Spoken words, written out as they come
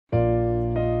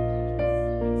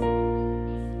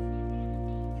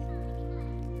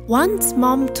Once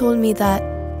Mom told me that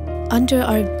under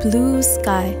our blue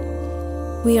sky,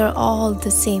 we are all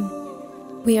the same.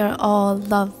 We are all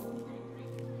love.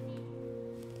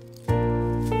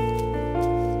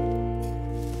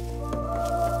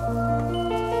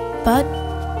 But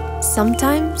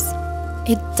sometimes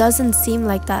it doesn't seem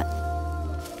like that.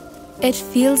 It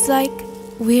feels like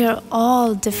we are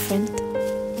all different.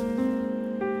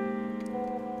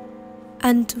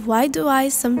 And why do I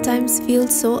sometimes feel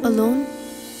so alone?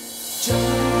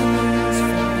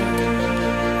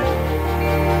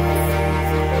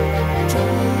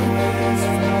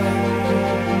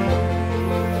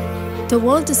 The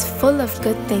world is full of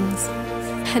good things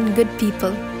and good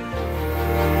people.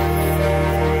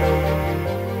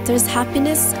 There's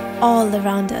happiness all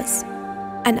around us,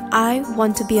 and I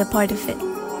want to be a part of it.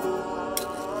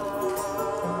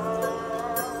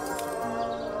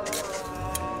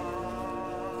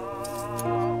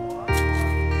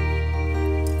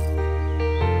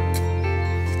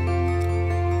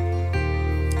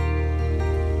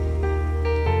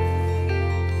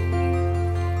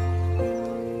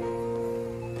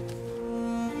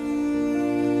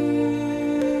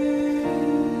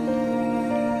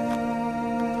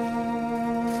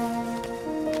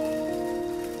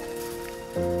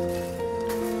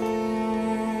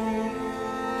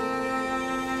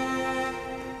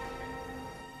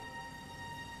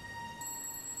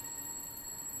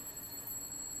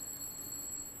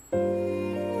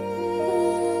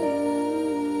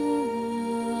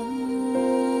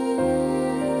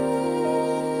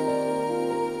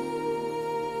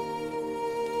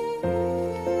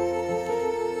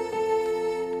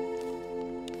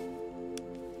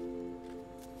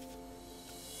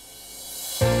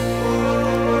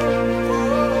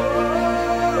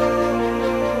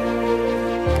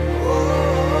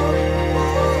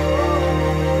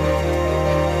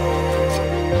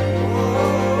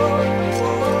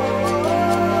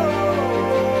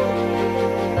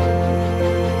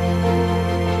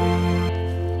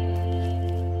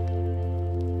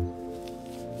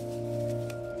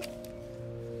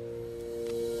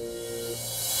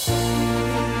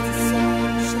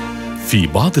 في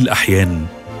بعض الأحيان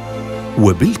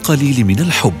وبالقليل من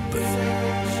الحب،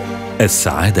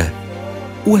 السعادة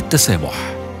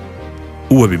والتسامح،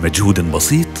 وبمجهود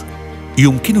بسيط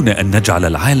يمكننا أن نجعل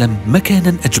العالم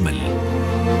مكاناً أجمل.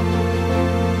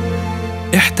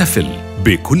 احتفل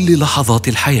بكل لحظات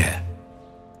الحياة.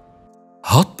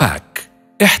 هوتباك،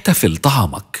 احتفل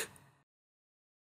طعامك.